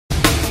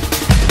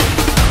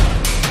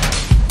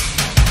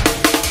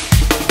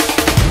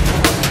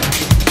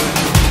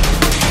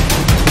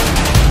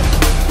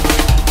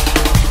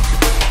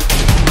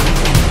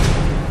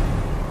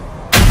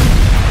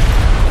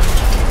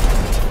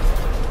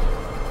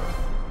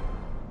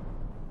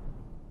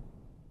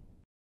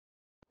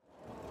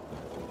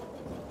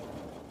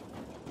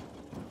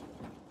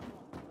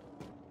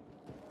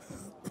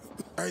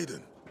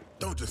Aiden,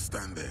 don't just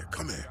stand there.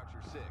 Come here. Got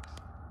your six.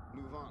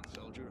 Move on,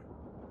 soldier.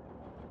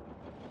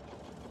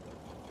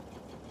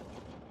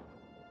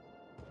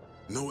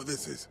 Know what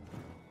this is?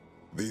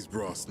 These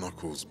brass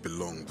knuckles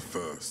belonged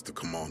first to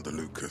Commander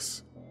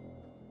Lucas.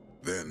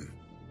 Then,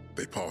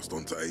 they passed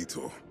on to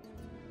Aitor.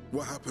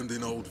 What happened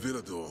in Old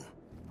Villador,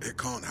 it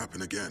can't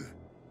happen again.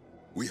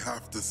 We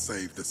have to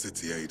save the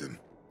city, Aiden.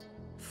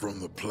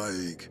 From the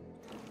plague,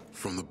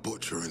 from the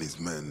Butcher and his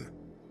men.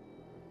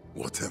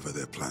 Whatever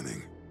they're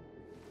planning.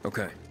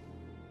 Okay.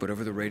 But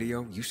over the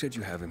radio, you said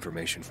you have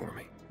information for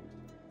me.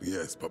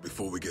 Yes, but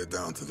before we get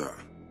down to that,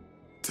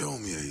 tell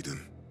me,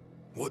 Aiden,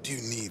 what do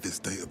you need this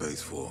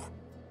database for?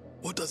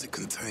 What does it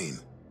contain?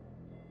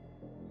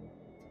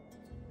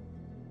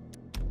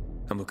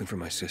 I'm looking for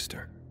my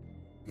sister.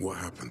 What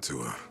happened to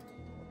her?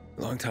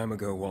 A long time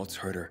ago, Waltz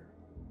hurt her.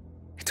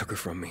 He took her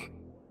from me.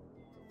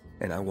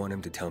 And I want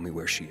him to tell me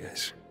where she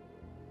is.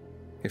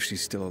 If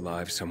she's still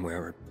alive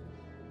somewhere.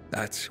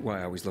 That's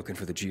why I was looking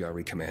for the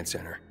GRE command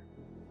center.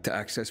 To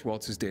access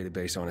Waltz's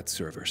database on its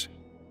servers.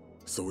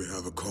 So we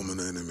have a common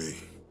enemy.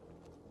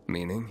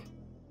 Meaning?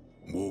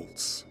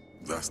 Waltz.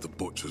 That's the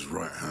Butcher's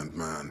right-hand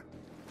man.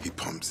 He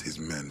pumps his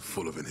men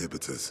full of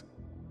inhibitors.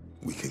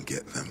 We can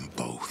get them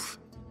both.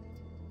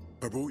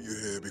 I brought you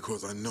here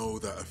because I know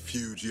that a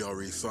few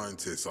GRE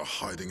scientists are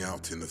hiding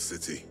out in the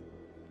city.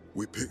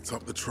 We picked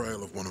up the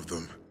trail of one of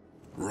them,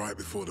 right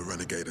before the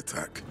renegade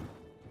attack.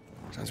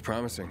 Sounds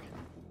promising.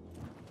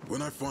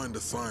 When I find a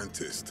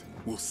scientist,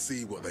 we'll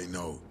see what they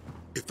know.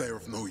 If they're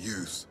of no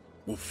use,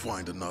 we'll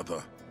find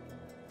another,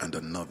 and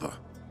another,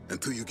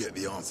 until you get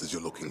the answers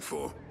you're looking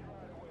for.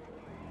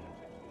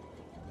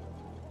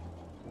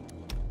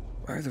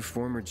 Why are the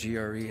former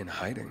GRE in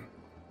hiding?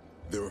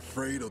 They're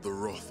afraid of the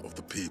wrath of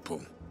the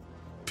people.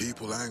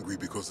 People angry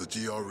because the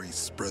GRE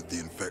spread the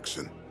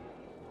infection.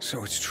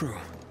 So it's true.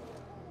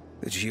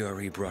 The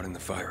GRE brought in the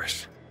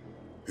virus.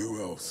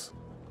 Who else?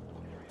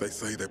 They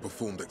say they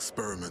performed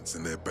experiments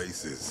in their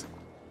bases.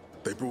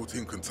 They brought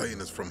in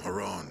containers from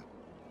Haran.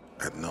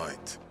 At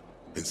night.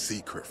 In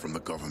secret from the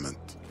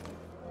government.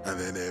 And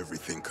then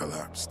everything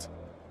collapsed.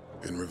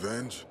 In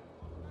revenge,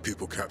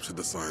 people captured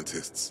the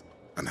scientists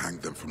and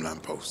hanged them from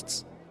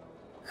lampposts.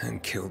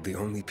 And killed the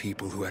only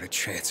people who had a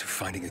chance of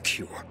finding a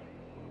cure.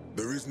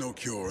 There is no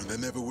cure and there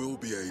never will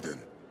be, Aiden.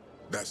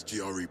 That's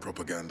GRE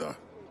propaganda.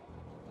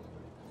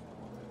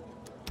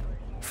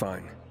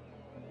 Fine.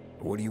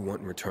 What do you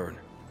want in return?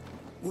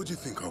 What do you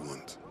think I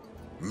want?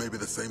 Maybe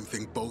the same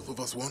thing both of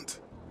us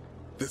want?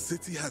 The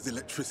city has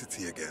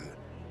electricity again.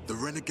 The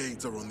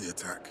renegades are on the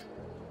attack.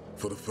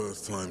 For the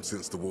first time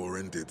since the war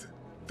ended,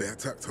 they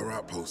attacked our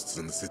outposts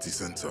in the city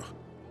center.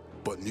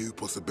 But new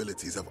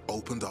possibilities have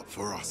opened up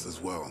for us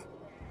as well.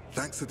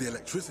 Thanks to the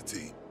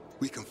electricity,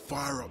 we can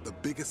fire up the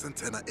biggest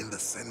antenna in the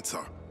center,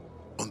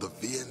 on the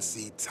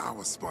VNC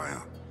tower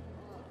spire.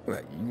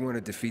 What, you want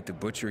to defeat the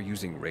Butcher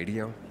using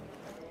radio?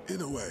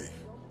 In a way.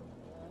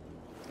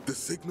 The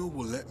signal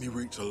will let me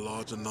reach a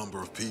larger number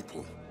of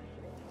people.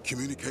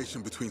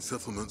 Communication between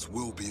settlements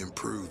will be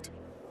improved.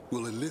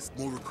 We'll enlist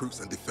more recruits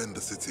and defend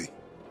the city.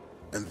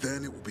 And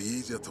then it will be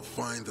easier to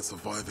find the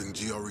surviving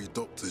GRE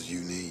doctors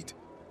you need.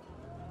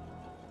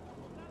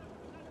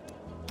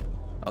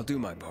 I'll do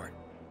my part.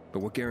 But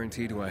what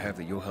guarantee do I have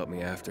that you'll help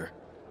me after?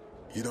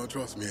 You don't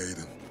trust me,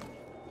 Aiden?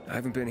 I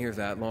haven't been here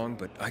that long,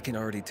 but I can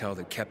already tell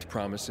that kept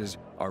promises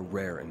are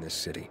rare in this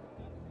city.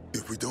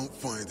 If we don't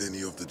find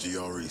any of the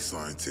GRE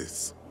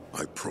scientists,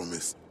 I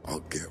promise I'll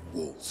get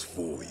Waltz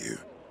for you.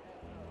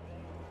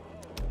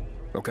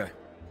 Okay.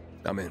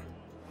 I'm in.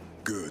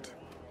 Good.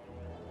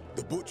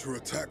 The Butcher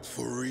attacked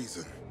for a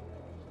reason.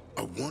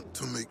 I want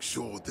to make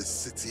sure this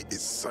city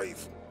is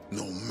safe,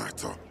 no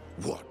matter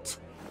what.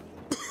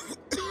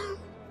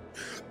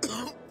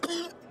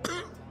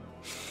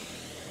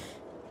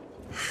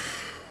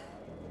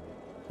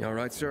 You all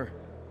right, sir?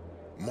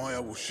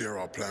 Maya will share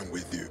our plan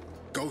with you.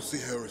 Go see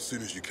her as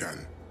soon as you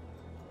can.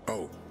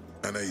 Oh,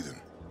 and Aiden,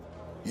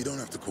 you don't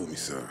have to call me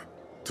sir.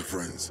 To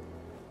friends,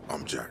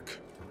 I'm Jack.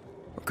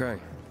 Okay.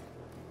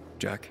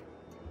 Jack?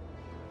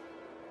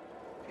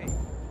 Hey,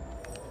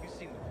 you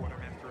seen the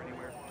quartermaster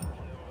anywhere?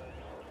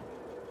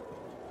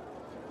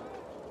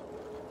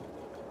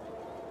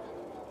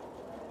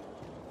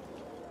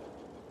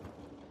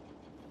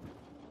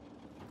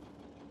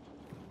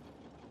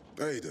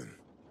 Aiden,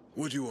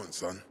 what do you want,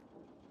 son?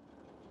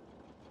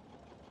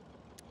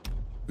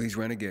 These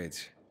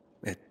renegades.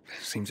 It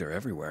seems they're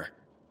everywhere.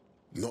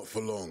 Not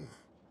for long.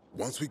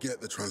 Once we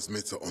get the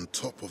transmitter on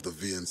top of the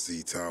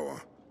VNC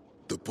tower,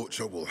 the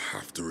Butcher will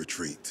have to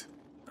retreat.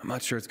 I'm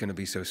not sure it's gonna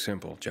be so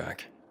simple,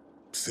 Jack.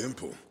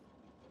 Simple.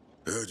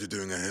 I heard you're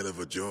doing a hell of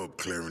a job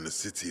clearing the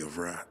city of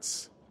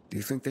rats. Do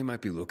you think they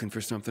might be looking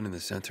for something in the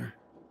center?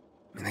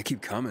 I mean, they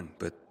keep coming,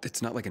 but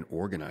it's not like an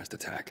organized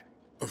attack.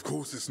 Of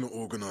course it's not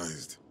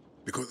organized,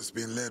 because it's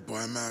being led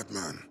by a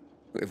madman.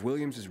 If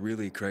Williams is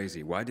really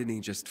crazy, why didn't he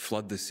just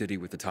flood the city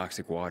with the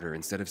toxic water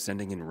instead of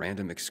sending in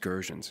random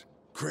excursions?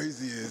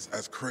 Crazy is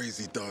as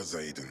crazy does,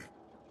 Aiden.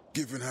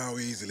 Given how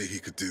easily he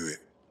could do it.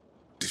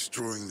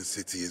 Destroying the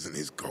city isn't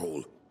his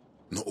goal.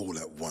 Not all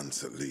at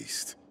once, at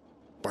least.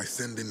 By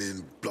sending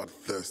in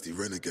bloodthirsty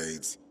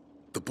renegades,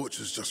 the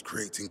Butcher's just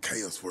creating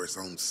chaos for its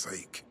own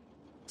sake.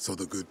 So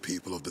the good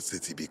people of the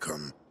city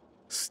become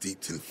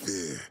steeped in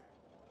fear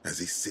as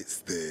he sits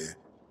there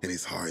in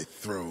his high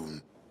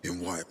throne in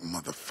white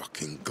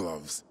motherfucking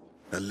gloves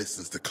and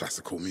listens to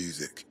classical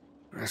music.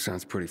 That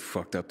sounds pretty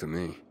fucked up to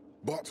me.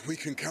 But we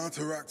can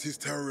counteract his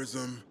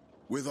terrorism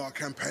with our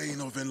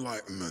campaign of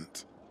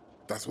enlightenment.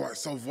 That's why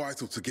it's so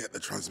vital to get the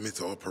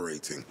transmitter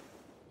operating,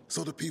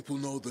 so the people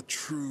know the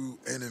true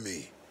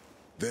enemy.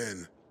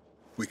 Then,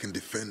 we can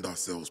defend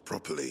ourselves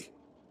properly.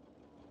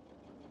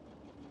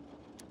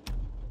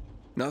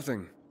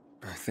 Nothing.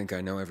 I think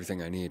I know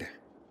everything I need.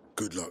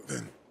 Good luck,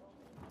 then.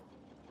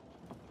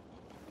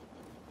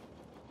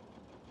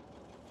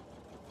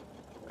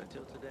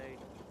 Until today,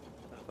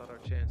 I thought our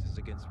chances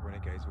against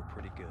renegades were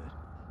pretty good.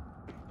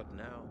 But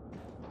now,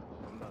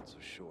 I'm not so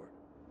sure.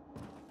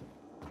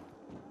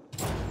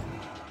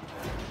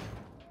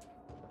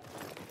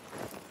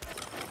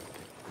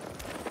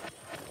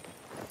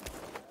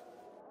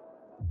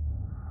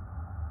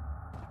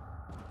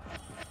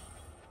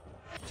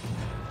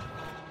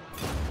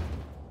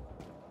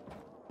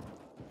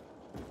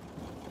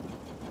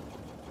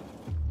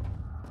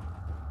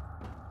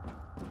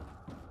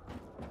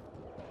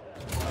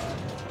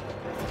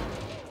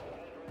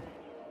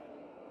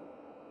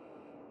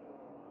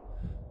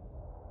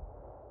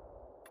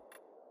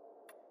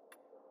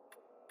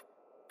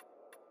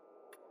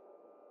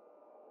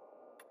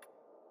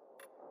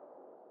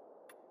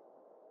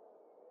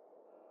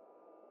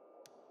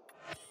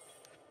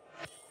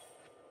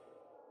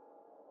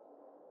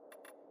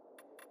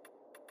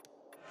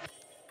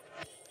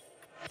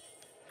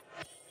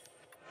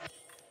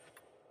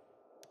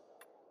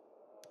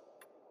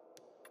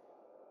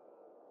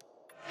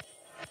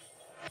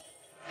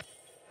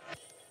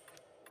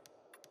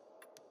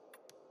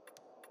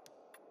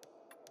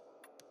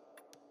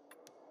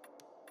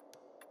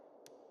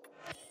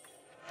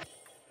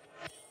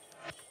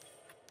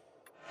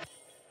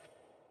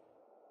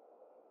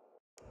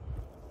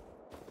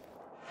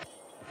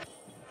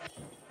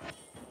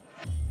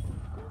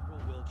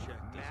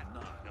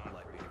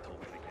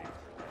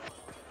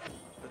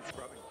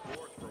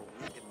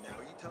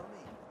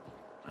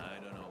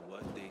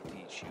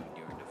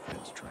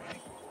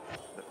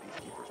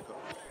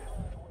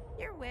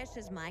 Your wish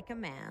is my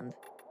command.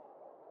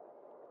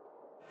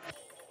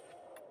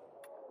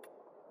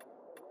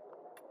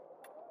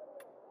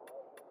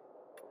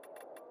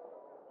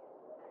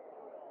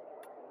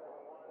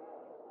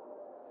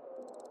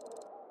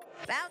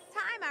 About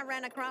time I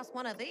ran across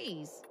one of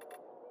these.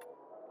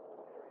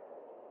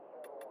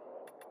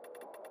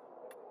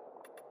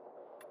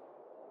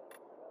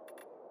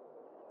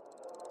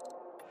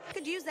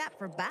 Could use that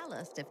for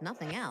ballast, if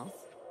nothing else.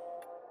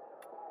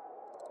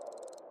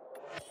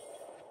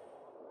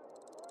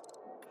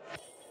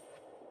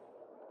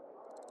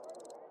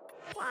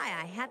 Why,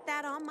 I had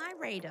that on my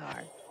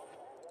radar.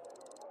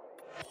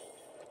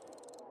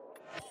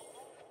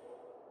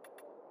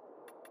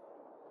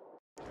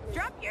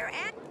 Drop your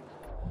end.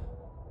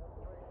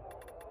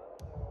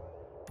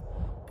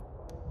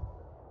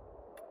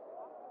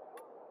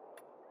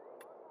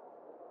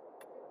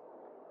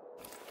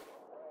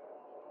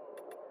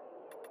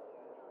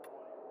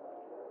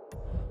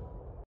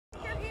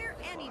 You're here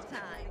anytime.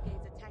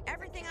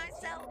 Everything I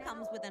sell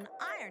comes with an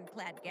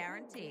ironclad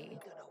guarantee.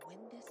 Are we gonna win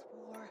this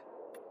war?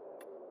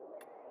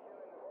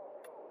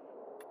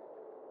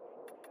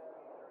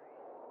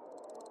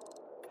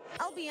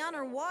 I'll be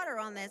underwater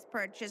on this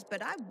purchase,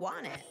 but I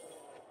want it.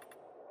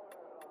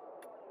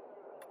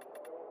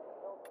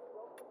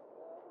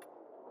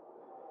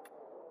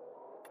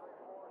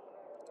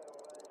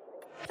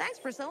 Thanks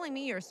for selling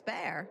me your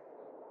spare.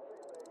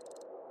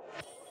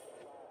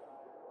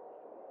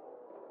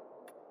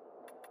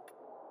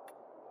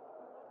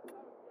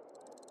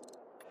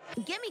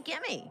 Gimme,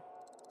 gimme.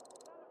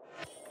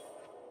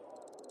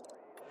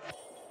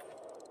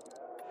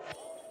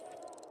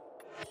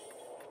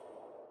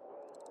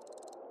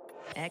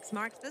 X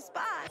marks the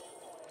spot.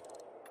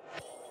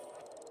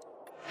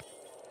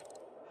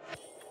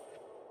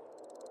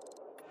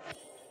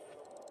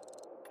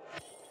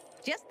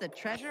 Just the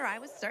treasure I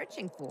was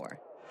searching for.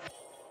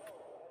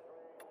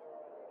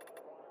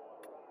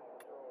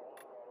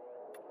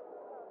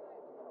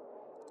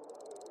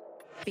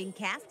 Been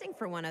casting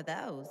for one of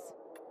those.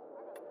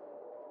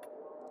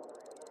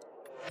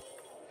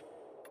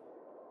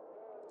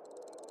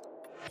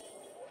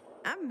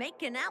 I'm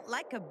making out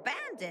like a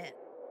bandit.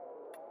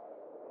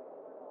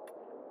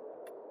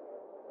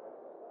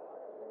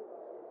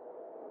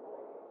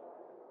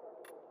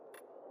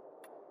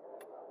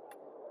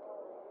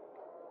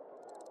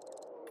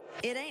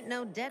 It ain't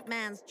no dead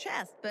man's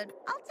chest, but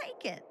I'll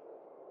take it.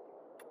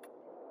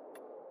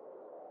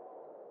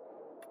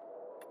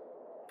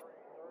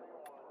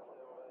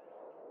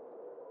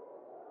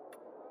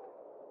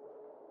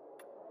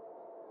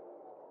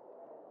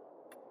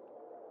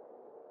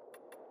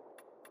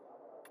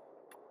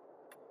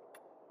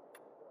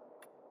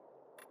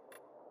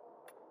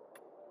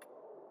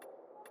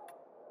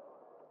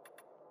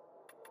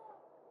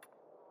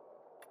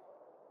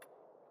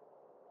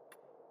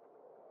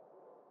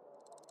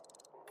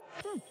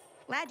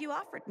 Glad you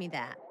offered me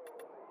that.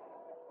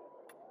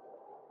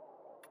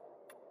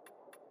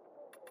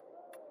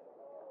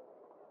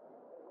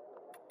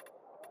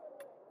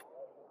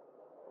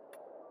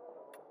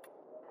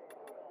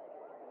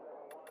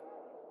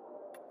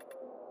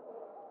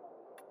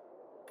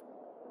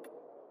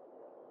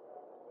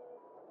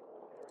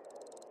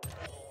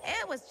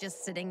 It was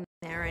just sitting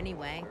there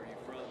anyway. Where are you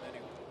from,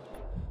 anyway?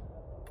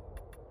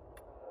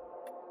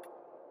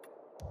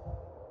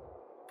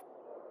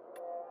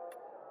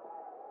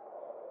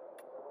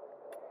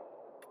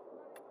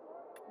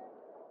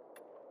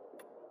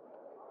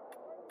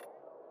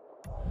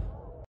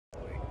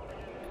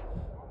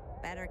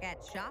 Better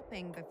get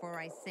shopping before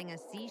I sing a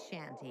sea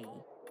shanty.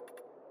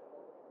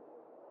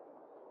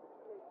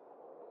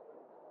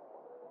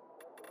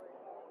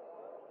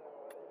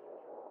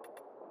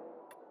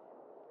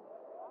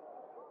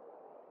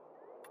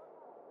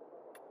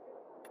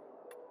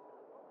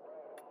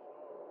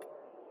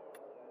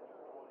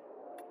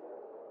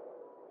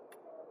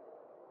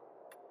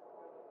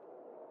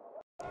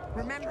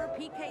 Remember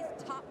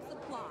PK's top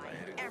supply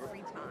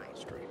every time.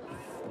 Straight.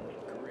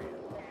 Korean.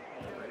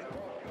 Ready?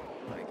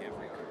 Like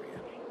every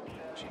Korean.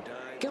 She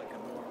died Go. like a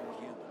normal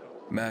human.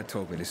 Matt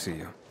told me to see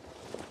you.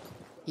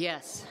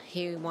 Yes,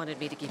 he wanted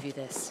me to give you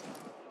this.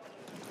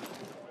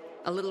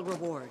 A little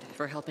reward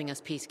for helping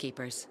us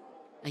peacekeepers.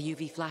 A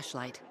UV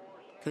flashlight.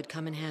 Could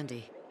come in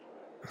handy.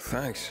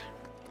 Thanks.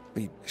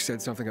 He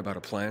said something about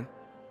a plan?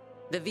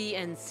 The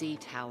VNC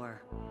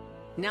tower.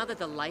 Now that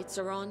the lights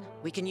are on,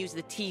 we can use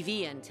the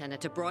TV antenna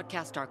to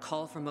broadcast our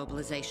call for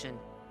mobilization.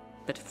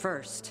 But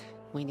first,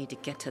 we need to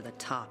get to the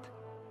top.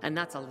 And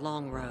that's a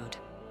long road.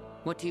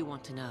 What do you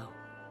want to know?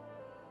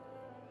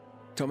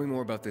 Tell me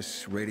more about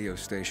this radio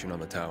station on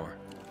the tower.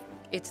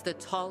 It's the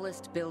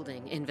tallest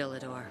building in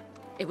Villador.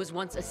 It was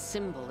once a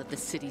symbol of the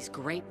city's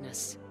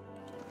greatness.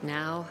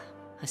 Now,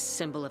 a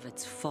symbol of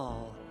its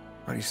fall.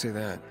 Why do you say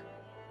that?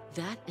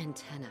 That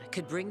antenna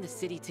could bring the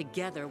city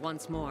together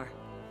once more.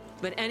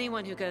 But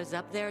anyone who goes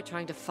up there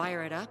trying to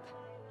fire it up,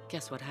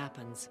 guess what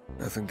happens?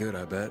 Nothing good,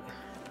 I bet.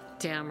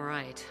 Damn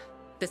right.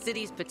 The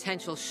city's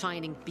potential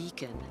shining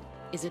beacon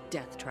is a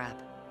death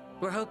trap.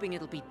 We're hoping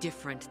it'll be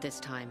different this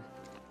time.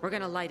 We're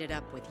gonna light it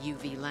up with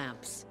UV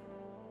lamps.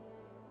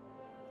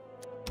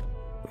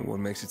 What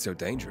makes it so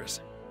dangerous?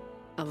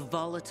 A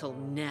volatile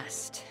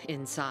nest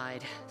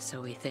inside,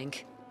 so we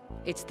think.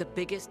 It's the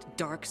biggest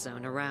dark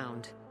zone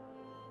around.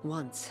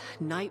 Once,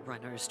 night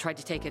runners tried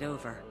to take it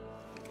over.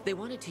 They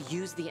wanted to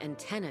use the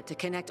antenna to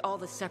connect all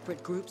the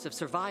separate groups of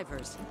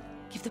survivors,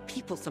 give the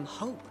people some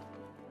hope.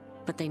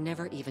 But they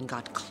never even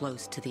got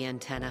close to the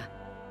antenna.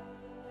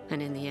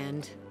 And in the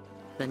end,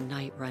 the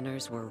night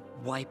runners were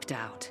wiped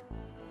out.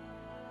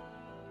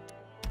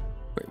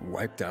 Wait,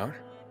 wiped out?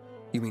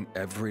 You mean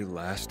every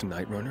last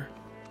Night Runner?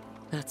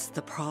 That's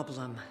the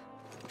problem.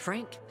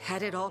 Frank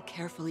had it all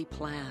carefully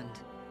planned.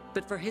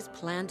 But for his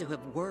plan to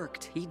have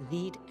worked, he'd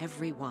need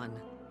everyone.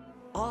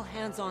 All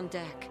hands on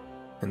deck.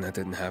 And that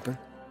didn't happen?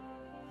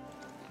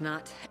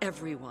 Not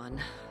everyone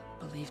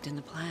believed in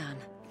the plan.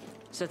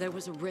 So there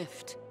was a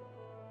rift.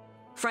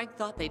 Frank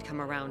thought they'd come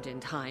around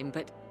in time,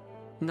 but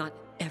not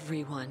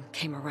everyone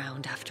came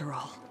around after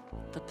all.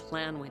 The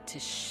plan went to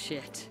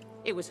shit.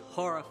 It was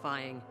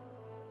horrifying.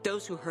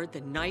 Those who heard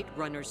the Night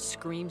Runner's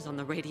screams on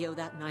the radio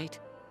that night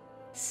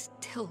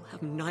still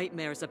have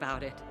nightmares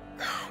about it.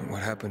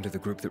 What happened to the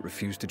group that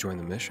refused to join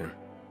the mission?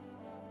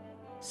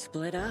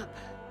 Split up,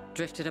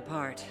 drifted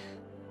apart.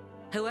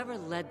 Whoever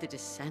led the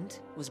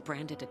descent was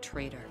branded a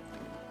traitor.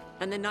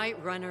 And the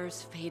Night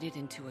Runners faded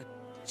into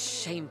a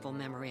shameful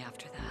memory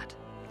after that.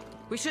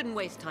 We shouldn't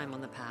waste time on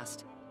the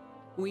past.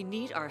 We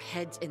need our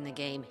heads in the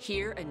game,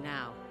 here and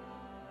now.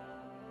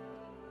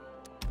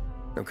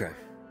 Okay,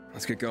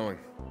 let's get going.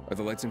 Are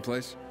the lights in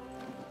place?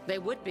 They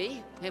would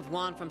be, if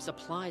Juan from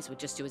Supplies would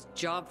just do his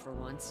job for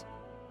once.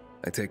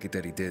 I take it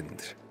that he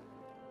didn't.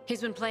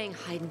 He's been playing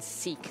hide and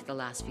seek the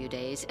last few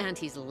days, and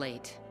he's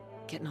late.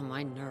 Getting on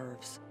my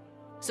nerves.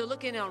 So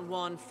look in on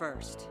Juan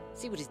first.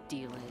 See what his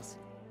deal is.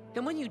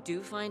 And when you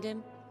do find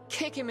him,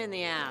 kick him in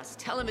the ass.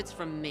 Tell him it's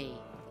from me.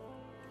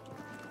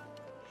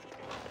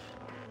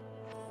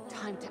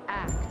 Time to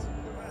act.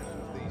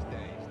 These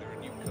days, they're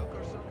a new cook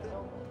or something?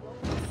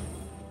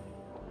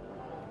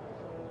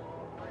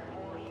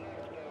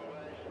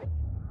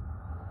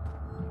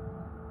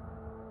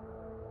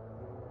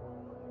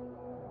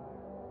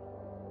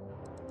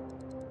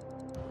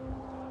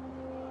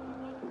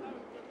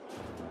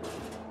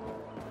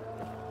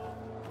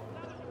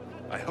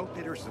 I hope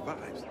Hitter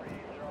survives.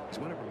 He's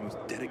one of our most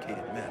dedicated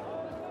men.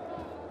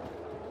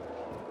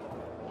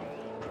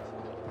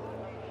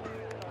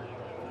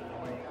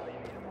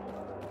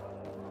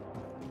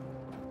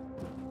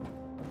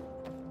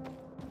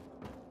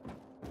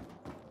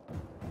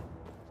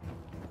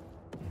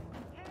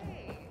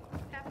 Hey,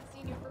 haven't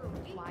seen you for a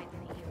week. Why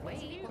didn't you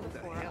wait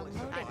before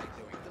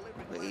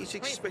unloading? It's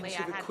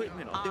expensive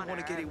equipment. I didn't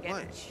want to get it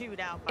wet.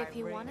 If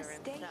you want to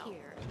stay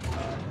here,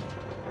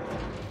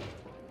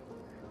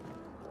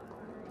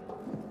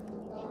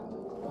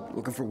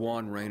 Looking for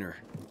Juan Raynor.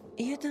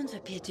 You don't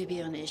appear to be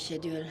on a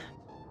schedule.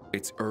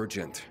 It's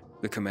urgent.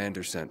 The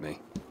commander sent me.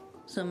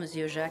 So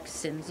Monsieur Jacques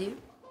sends you?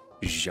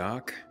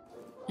 Jacques?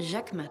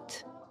 Jacques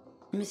Mat.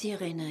 Monsieur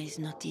Reyna is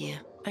not here.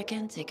 I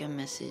can take a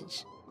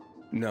message.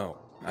 No,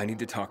 I need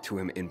to talk to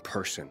him in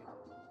person.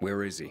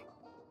 Where is he?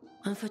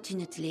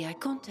 Unfortunately, I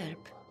can't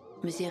help.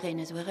 Monsieur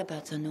Reyna's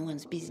whereabouts are no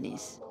one's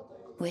business.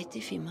 Wait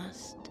if you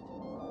must.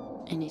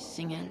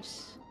 Anything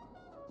else?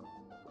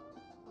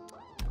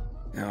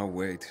 I'll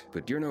wait,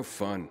 but you're no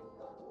fun.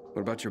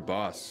 What about your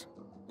boss?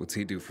 What's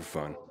he do for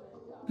fun?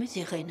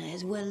 Monsieur Reyna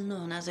is well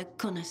known as a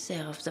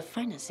connoisseur of the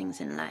finer things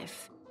in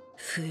life.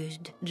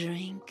 Food,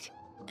 drink,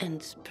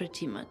 and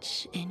pretty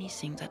much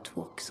anything that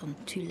walks on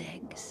two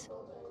legs.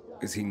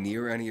 Is he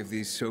near any of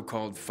these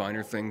so-called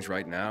finer things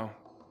right now?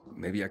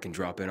 Maybe I can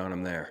drop in on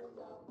him there.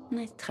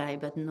 Nice try,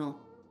 but no.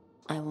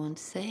 I won't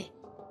say.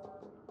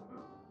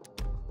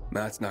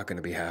 Matt's not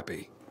gonna be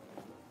happy.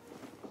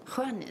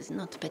 Juan is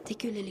not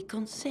particularly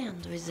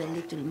concerned with the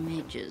little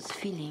major's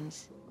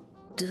feelings.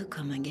 Do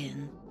come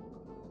again.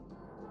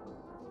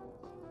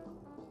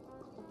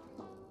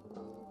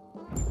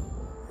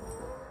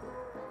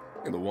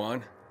 In the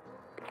Juan?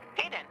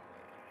 Hayden,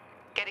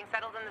 getting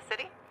settled in the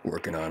city?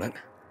 Working on it.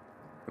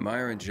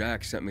 Meyer and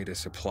Jack sent me to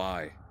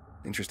Supply.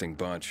 Interesting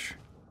bunch.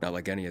 Not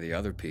like any of the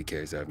other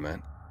PKs I've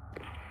met.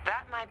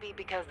 That might be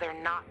because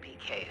they're not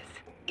PKs,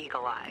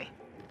 Eagle Eye.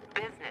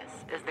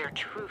 Business is their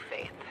true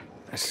faith.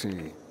 I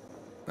see.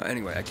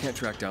 Anyway, I can't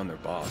track down their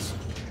boss.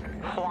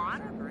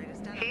 Juan?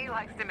 He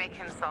likes to make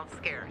himself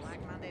scarce.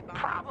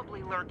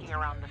 Probably lurking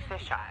around the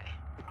fisheye.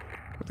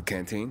 With the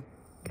canteen?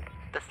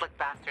 The slick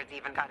bastard's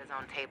even got his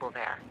own table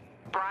there.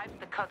 Bribes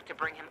the cook to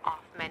bring him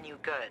off-menu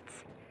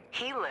goods.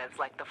 He lives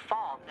like the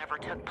fall never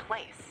took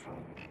place.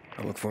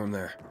 I'll look for him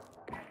there.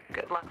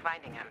 Good luck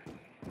finding him.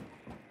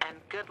 And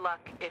good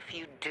luck if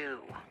you do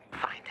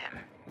find him.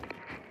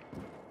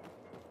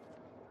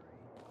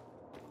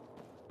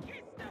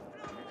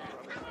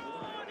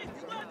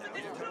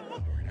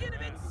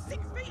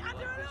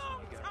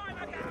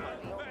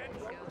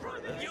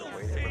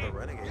 Waiting for the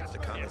renegades to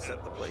come and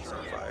set the place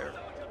on fire.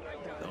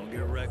 Don't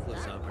get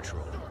reckless on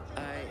patrol.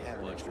 I have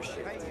an extra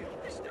shift.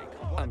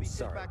 I'm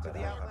sorry, but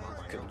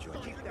I couldn't join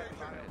you. In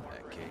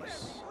that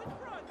case,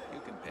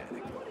 you can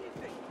panic.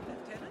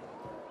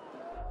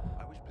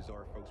 I wish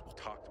Bizarre folks would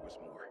talk to us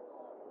more.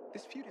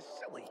 This feud is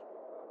silly.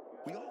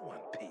 We all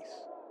want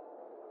peace.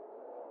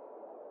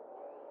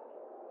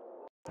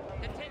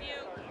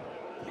 Continue.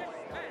 Yes,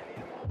 ma'am.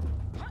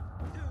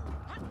 Hot do,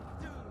 hot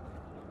do.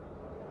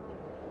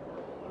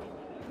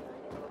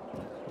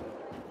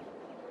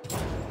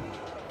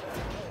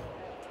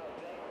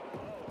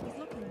 He's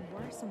looking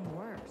worse and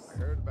worse. I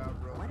heard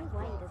about Rose. Wonder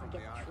why he doesn't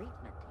get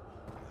treatment.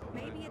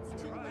 Maybe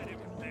it's too Tried late.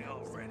 everything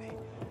already.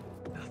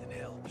 Nothing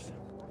helps.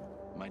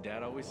 My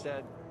dad always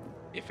said,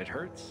 if it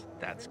hurts,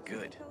 that's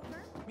good.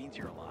 Means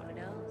you're alive. Who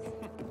knows?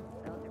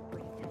 Those are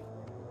pretty tight.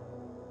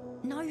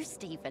 No,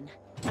 Stephen.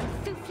 A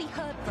filthy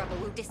herb grubber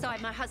will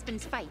decide my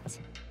husband's fate.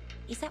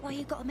 Is that why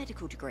you got a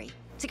medical degree?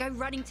 To go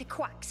running to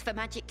quacks for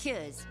magic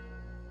cures?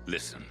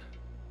 Listen,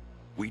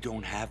 we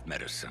don't have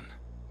medicine.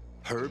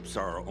 Herbs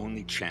are our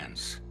only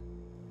chance.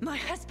 My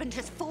husband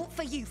has fought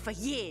for you for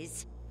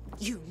years.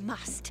 You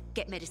must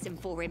get medicine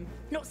for him,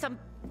 not some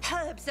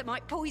herbs that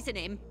might poison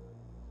him.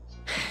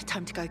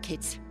 Time to go,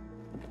 kids.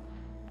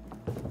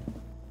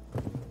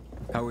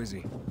 How is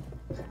he?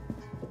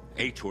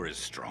 Ator is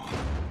strong,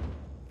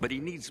 but he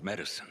needs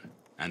medicine,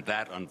 and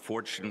that,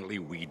 unfortunately,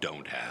 we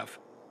don't have.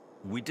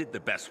 We did the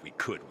best we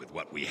could with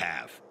what we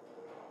have.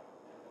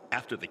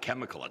 After the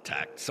chemical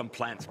attack, some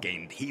plants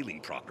gained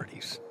healing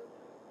properties.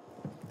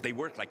 They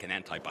work like an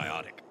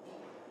antibiotic.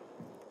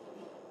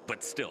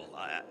 But still,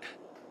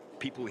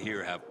 people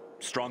here have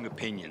strong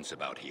opinions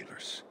about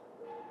healers,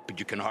 but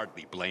you can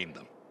hardly blame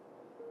them.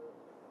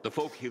 The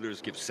folk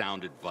healers give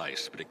sound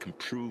advice, but it can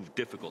prove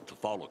difficult to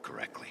follow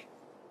correctly.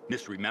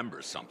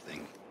 Misremember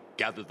something,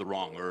 gather the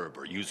wrong herb,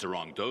 or use the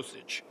wrong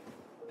dosage,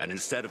 and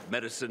instead of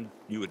medicine,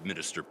 you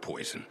administer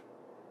poison.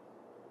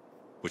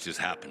 Which has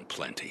happened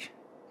plenty.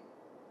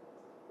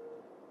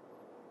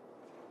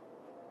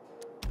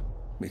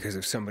 Because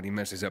if somebody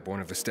messes up one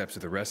of the steps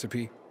of the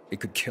recipe, it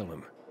could kill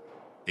him.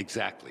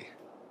 Exactly.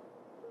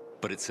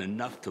 But it's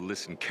enough to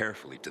listen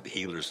carefully to the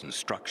healer's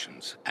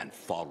instructions and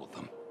follow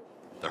them.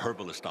 The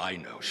herbalist I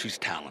know, she's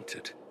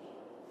talented.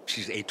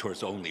 She's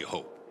Ator's only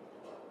hope.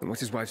 And what's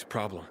his wife's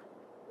problem?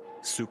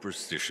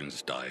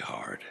 Superstitions die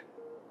hard.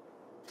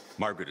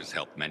 Margaret has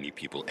helped many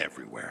people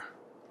everywhere.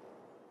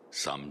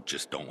 Some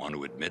just don't want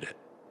to admit it.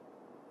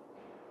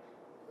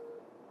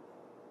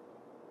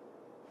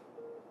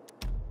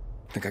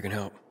 Think I can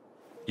help?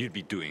 You'd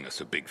be doing us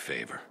a big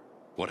favor.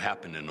 What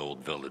happened in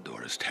Old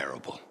Villador is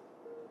terrible.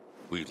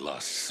 We've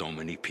lost so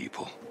many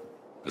people.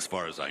 As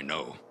far as I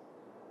know,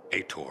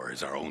 Ator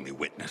is our only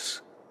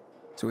witness.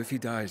 So if he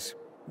dies,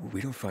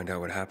 we don't find out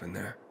what happened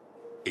there.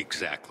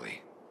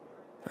 Exactly.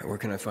 Where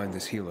can I find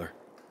this healer?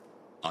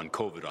 On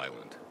COVID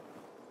Island.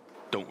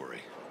 Don't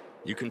worry.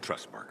 You can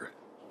trust Margaret.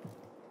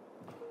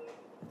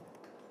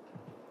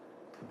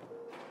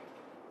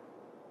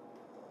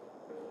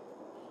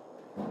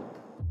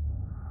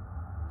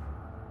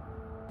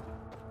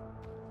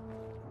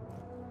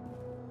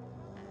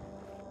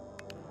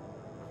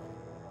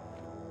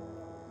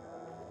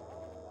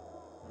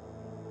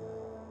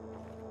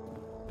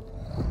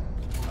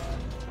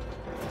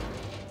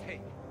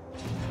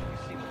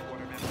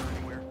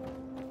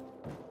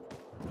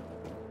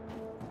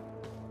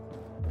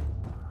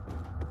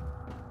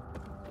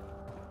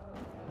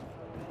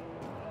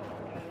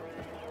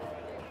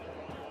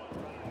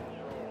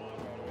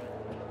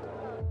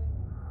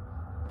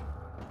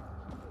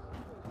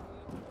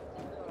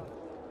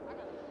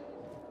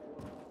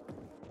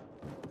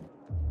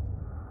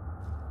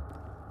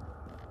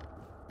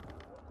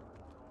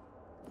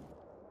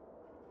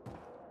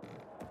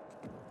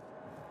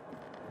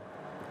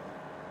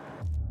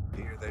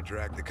 Here they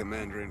dragged the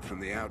commander in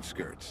from the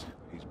outskirts.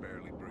 He's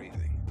barely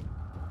breathing.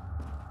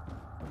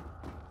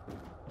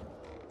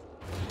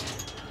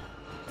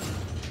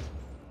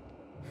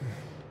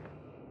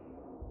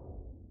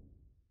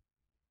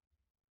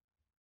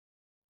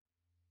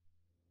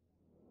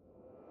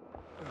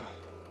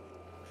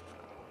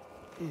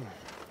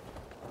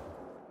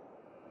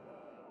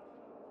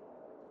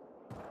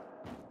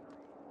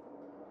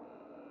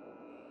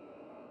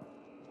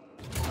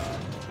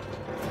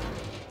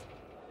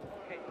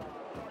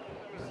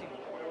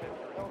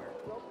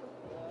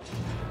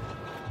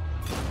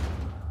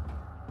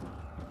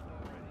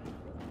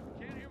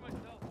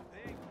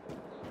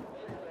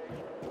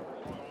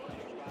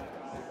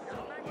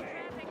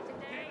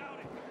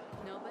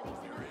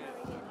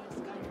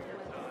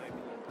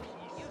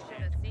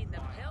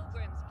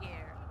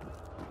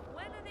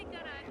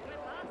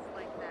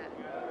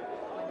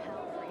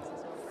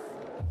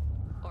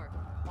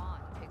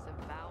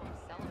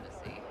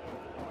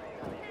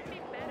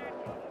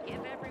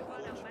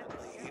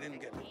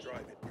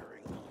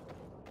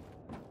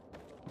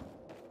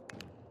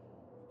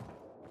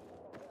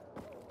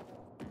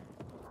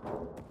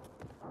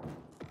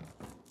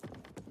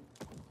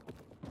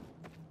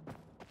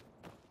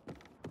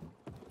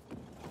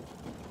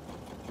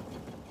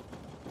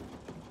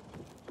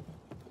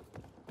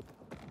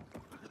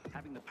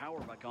 Having the power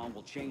back on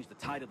will change the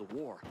tide of the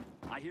war.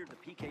 I hear the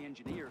PK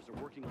engineers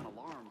are working on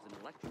alarms and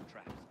electro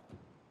traps.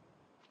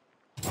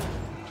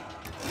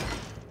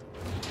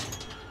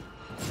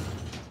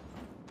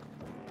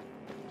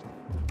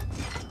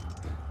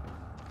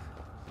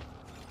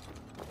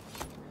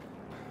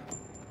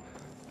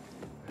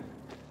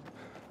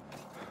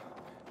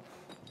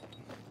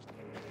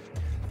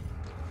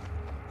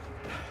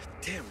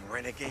 Damn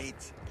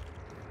renegades.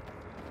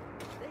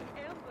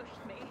 They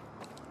ambushed me.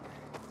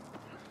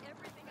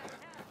 Everything I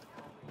had.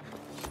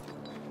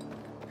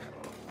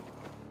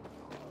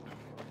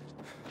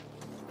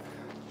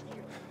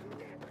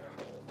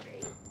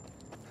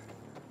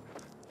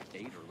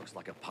 Gator looks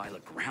like a pile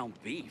of ground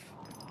beef.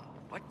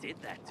 What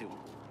did that to him?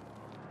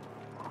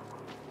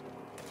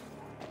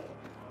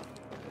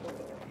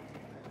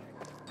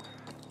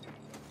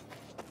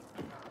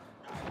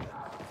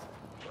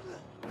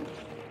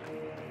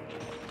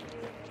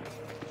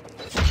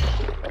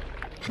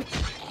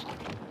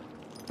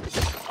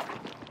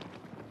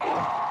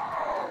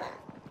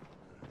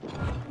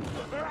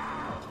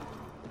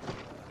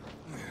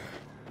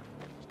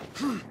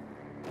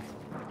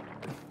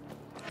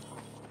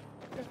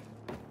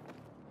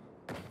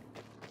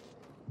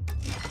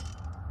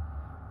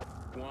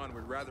 Juan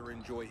would rather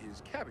enjoy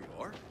his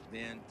caviar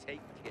than take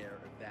care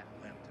of that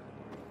lantern.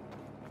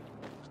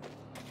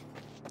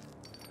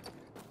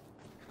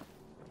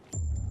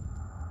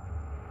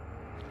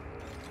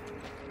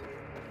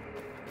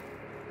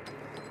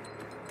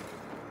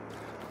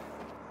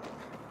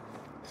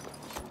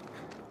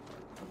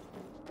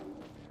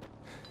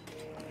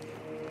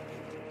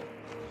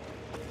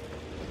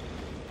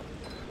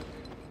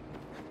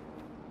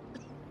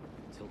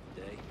 Until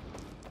today,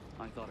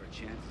 I thought our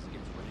chances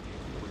against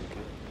renegades were pretty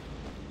good.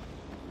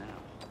 Now,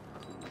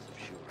 I'm less so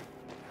sure.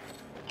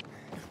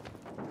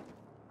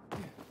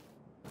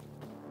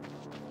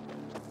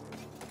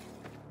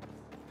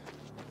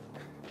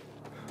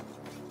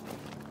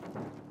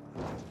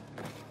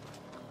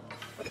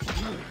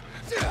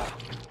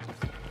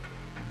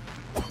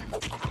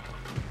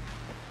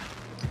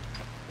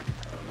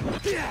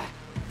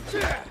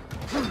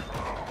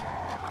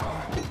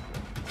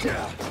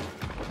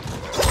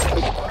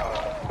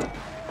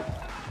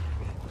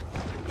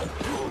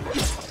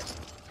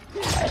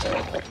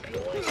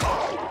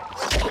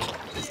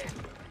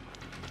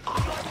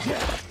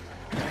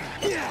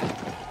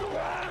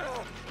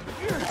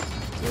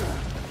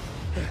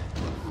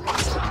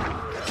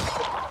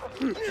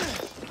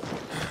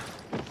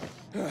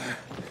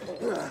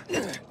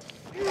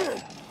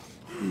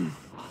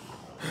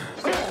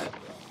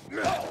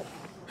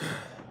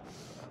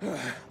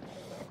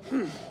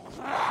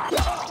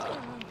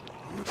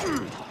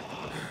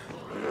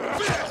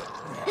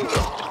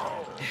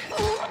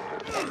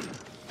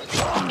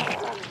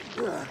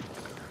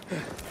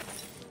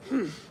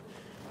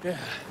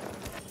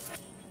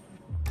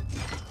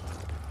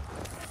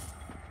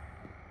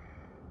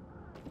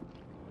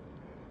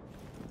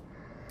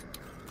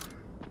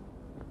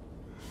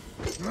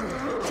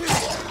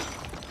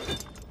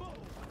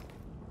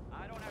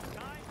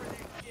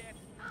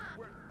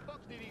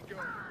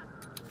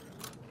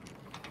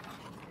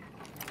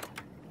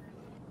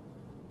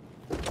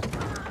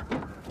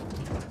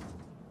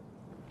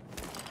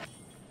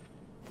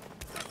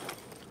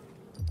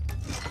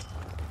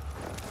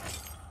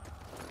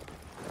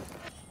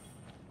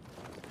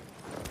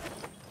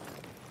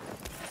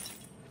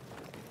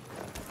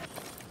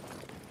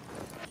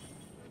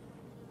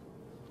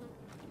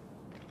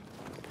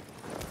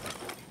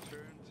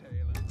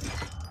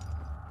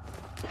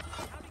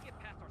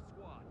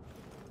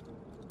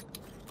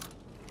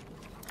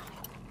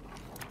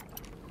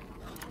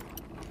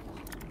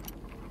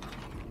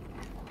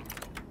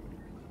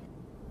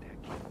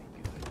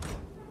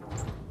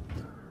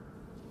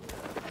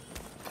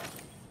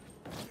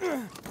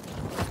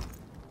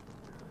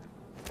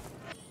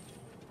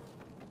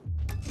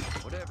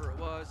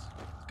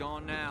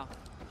 gone now.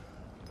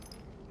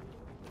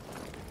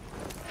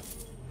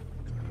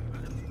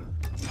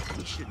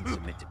 He shouldn't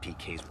submit to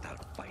PKs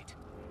without a fight.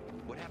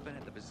 What happened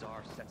at the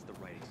bazaar sets the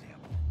right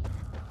example.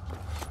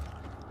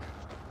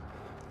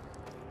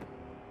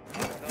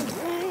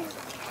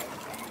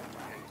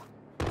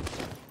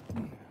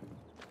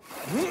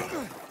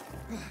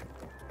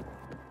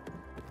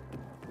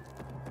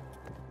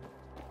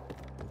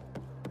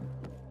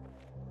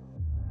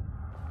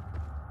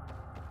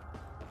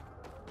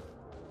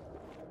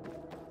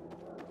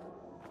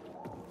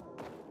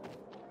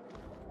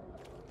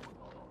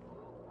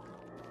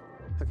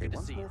 Okay, Good to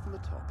once see more you. from the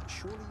top.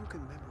 Surely you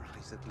can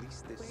memorize at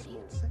least this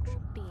small section.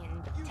 Be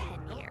in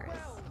 10 years.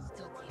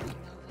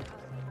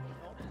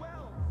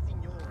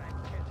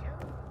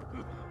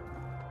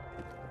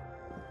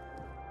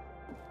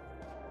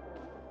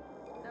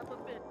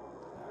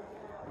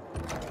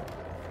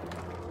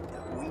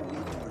 We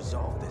need to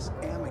resolve this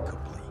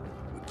amicably.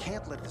 We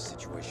can't let the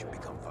situation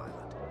become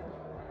violent.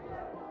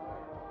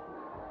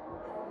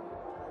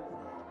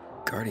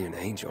 Guardian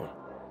Angel.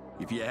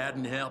 If you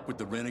hadn't helped with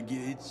the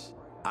renegades,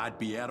 I'd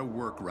be out of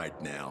work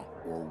right now,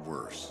 or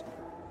worse.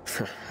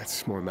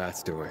 That's more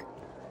Matt's doing.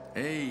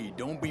 Hey,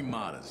 don't be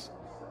modest.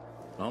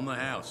 On the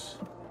house,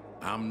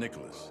 I'm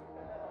Nicholas.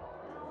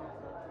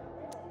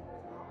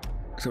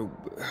 So,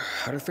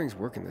 how do things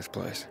work in this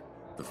place?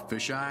 The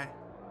fisheye?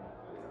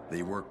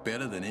 They work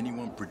better than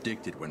anyone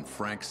predicted when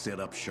Frank set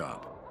up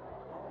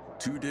shop.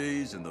 2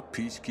 days and the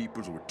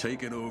peacekeepers will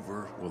take it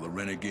over, or the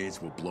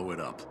renegades will blow it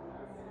up.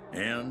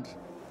 And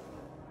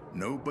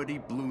nobody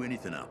blew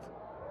anything up.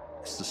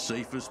 It's the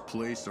safest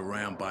place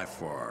around by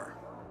far.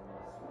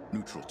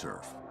 Neutral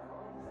turf.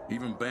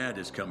 Even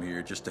bandits come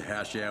here just to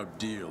hash out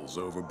deals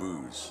over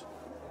booze.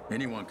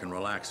 Anyone can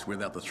relax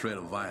without the threat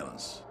of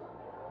violence.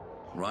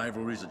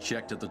 Rivalries are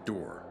checked at the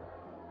door.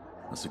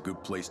 That's a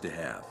good place to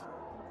have.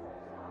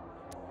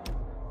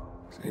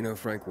 So you know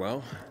Frank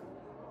well?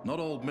 Not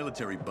old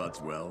military buds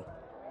well,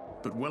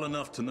 but well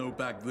enough to know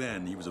back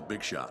then he was a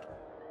big shot.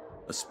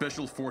 A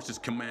Special Forces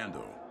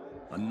commando,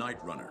 a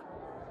night runner.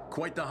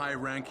 Quite the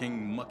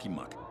high-ranking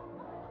mucky-muck.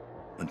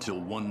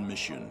 Until one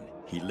mission,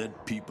 he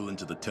led people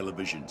into the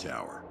television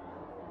tower.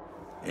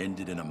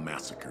 Ended in a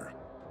massacre.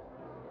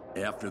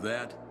 After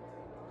that,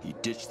 he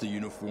ditched the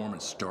uniform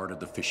and started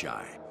the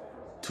fisheye.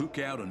 Took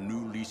out a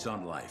new lease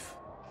on life.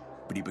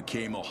 But he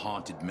became a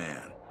haunted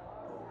man.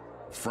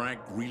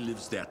 Frank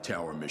relives that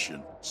tower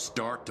mission,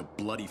 start to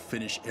bloody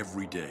finish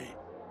every day.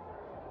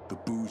 The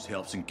booze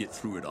helps him get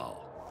through it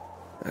all.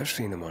 I've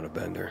seen him on a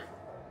bender.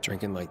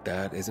 Drinking like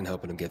that isn't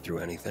helping him get through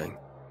anything.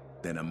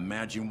 Then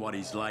imagine what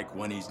he's like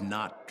when he's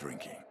not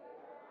drinking.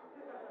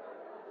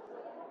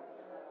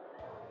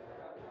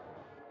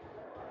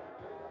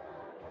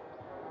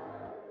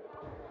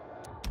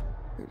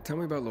 Tell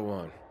me about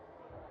Luan.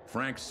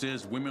 Frank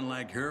says women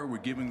like her were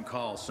given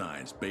call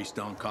signs based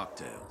on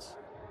cocktails.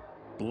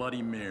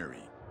 Bloody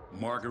Mary,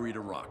 Margarita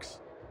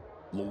Rocks.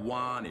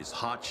 Luan is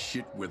hot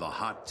shit with a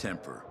hot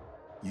temper.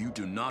 You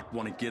do not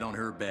want to get on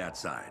her bad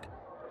side.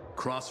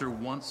 Cross her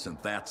once and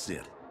that's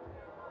it.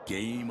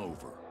 Game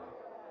over.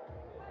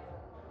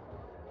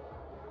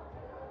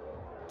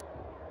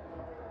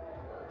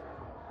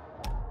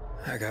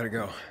 I gotta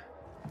go.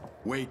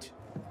 Wait.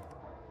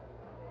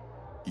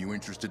 You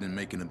interested in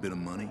making a bit of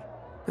money?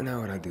 And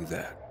how would I do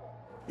that?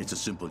 It's a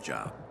simple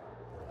job.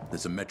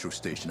 There's a metro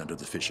station under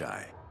the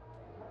fisheye.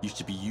 Used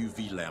to be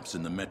UV lamps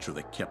in the metro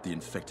that kept the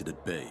infected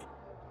at bay,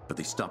 but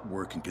they stopped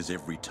working because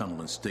every tunnel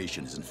and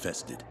station is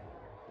infested.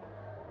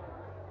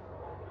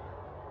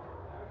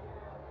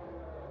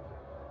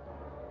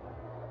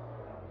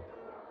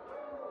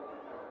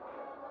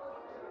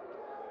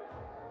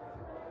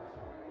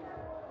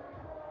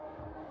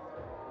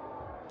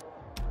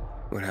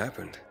 What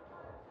happened?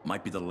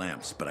 Might be the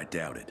lamps, but I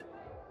doubt it.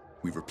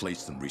 We've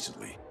replaced them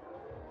recently.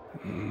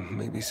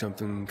 Maybe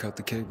something cut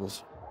the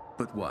cables.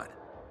 But what?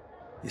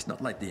 It's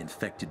not like the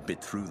infected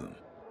bit through them.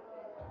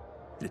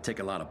 It'd take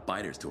a lot of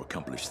biters to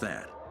accomplish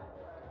that.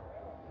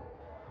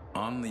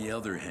 On the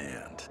other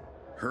hand,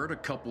 heard a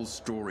couple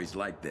stories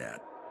like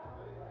that.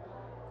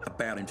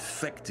 About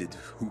infected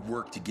who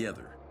work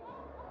together.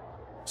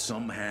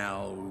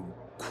 Somehow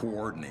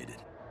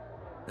coordinated.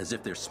 As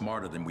if they're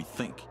smarter than we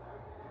think.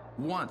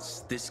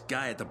 Once, this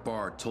guy at the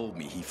bar told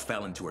me he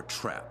fell into a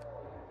trap.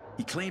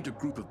 He claimed a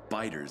group of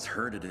biters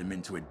herded him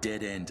into a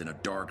dead end in a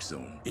dark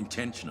zone,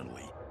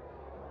 intentionally.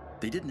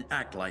 They didn't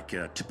act like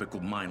a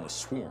typical mindless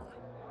swarm.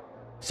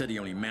 Said he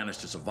only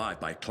managed to survive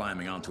by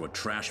climbing onto a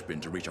trash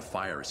bin to reach a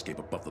fire escape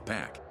above the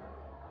pack.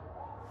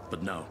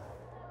 But no,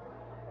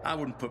 I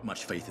wouldn't put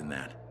much faith in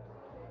that.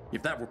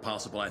 If that were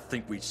possible, I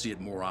think we'd see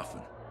it more often.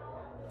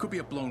 Could be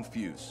a blown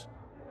fuse.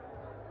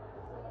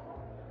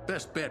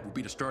 Best bet would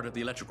be to start at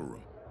the electrical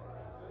room.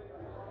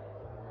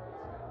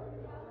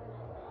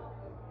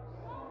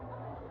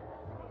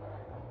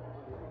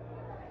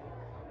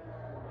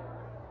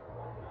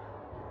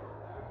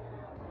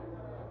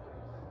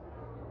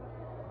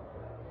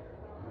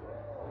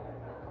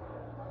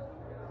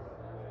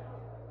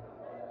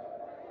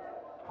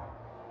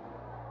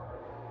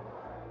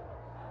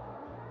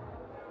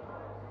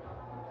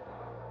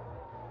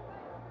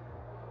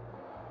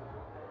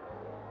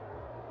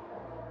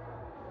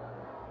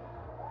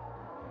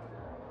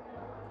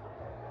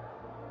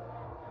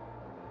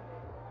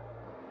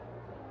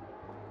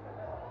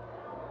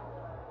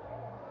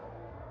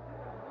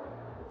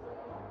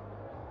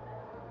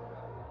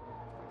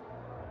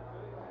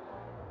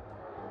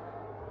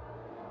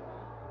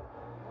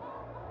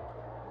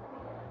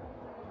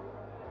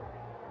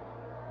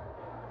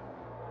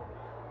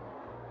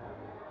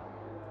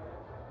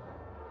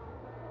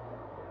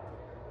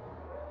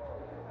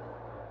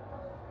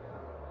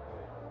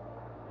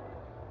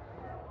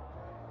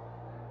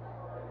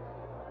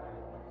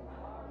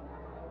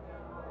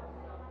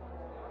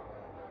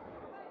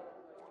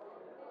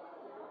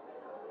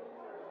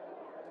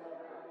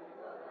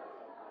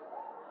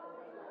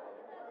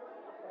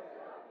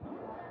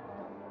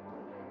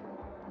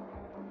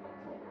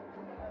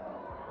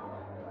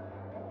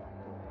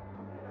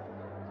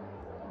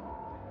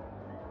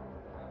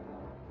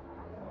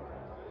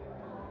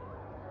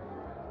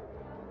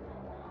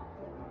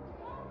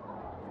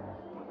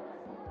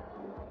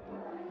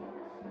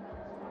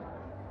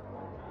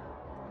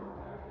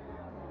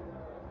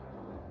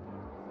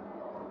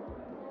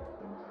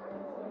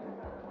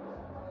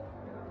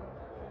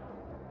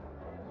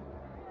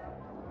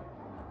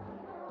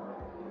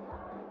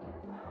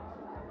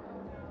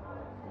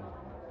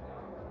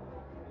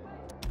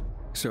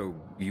 So,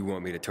 you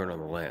want me to turn on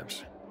the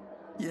lamps?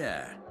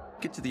 Yeah,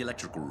 get to the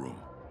electrical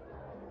room.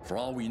 For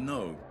all we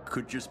know,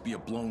 could just be a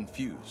blown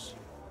fuse.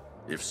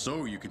 If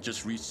so, you could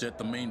just reset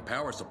the main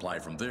power supply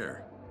from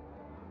there.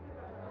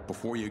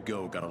 Before you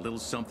go, got a little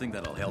something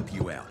that'll help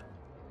you out.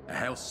 A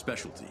house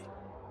specialty.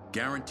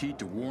 Guaranteed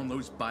to warm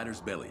those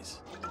biters' bellies.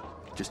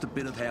 Just a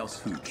bit of house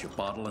hooch, a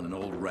bottle and an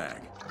old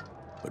rag.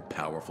 But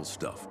powerful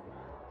stuff.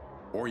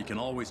 Or you can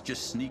always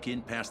just sneak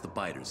in past the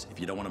biters if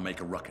you don't want to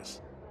make a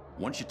ruckus.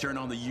 Once you turn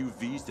on the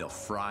UVs, they'll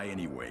fry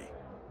anyway.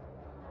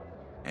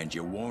 And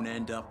you won't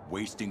end up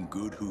wasting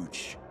good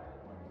hooch.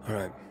 All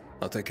right,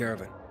 I'll take care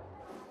of it.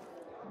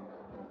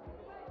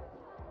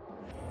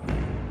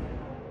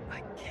 I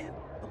can't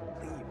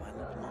believe I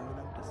lived long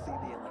enough to see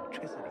the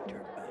electricity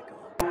turn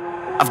back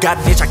on. I've got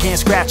an itch I can't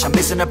scratch, I'm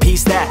missing a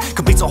piece that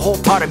completes a whole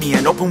part of me,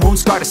 an open wound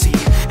scar to see.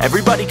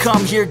 Everybody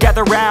come here,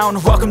 gather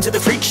round, welcome to the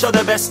freak show,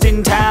 the best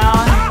in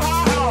town.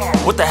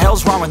 What the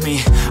hell's wrong with me?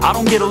 I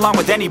don't get along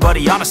with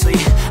anybody, honestly.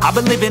 I've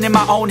been living in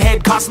my own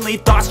head constantly,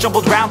 thoughts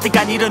jumbled round, think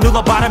I need a new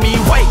lobotomy.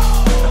 Wait,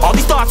 all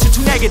these thoughts are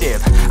too negative.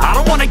 I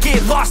don't wanna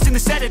get lost in the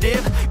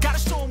sedative.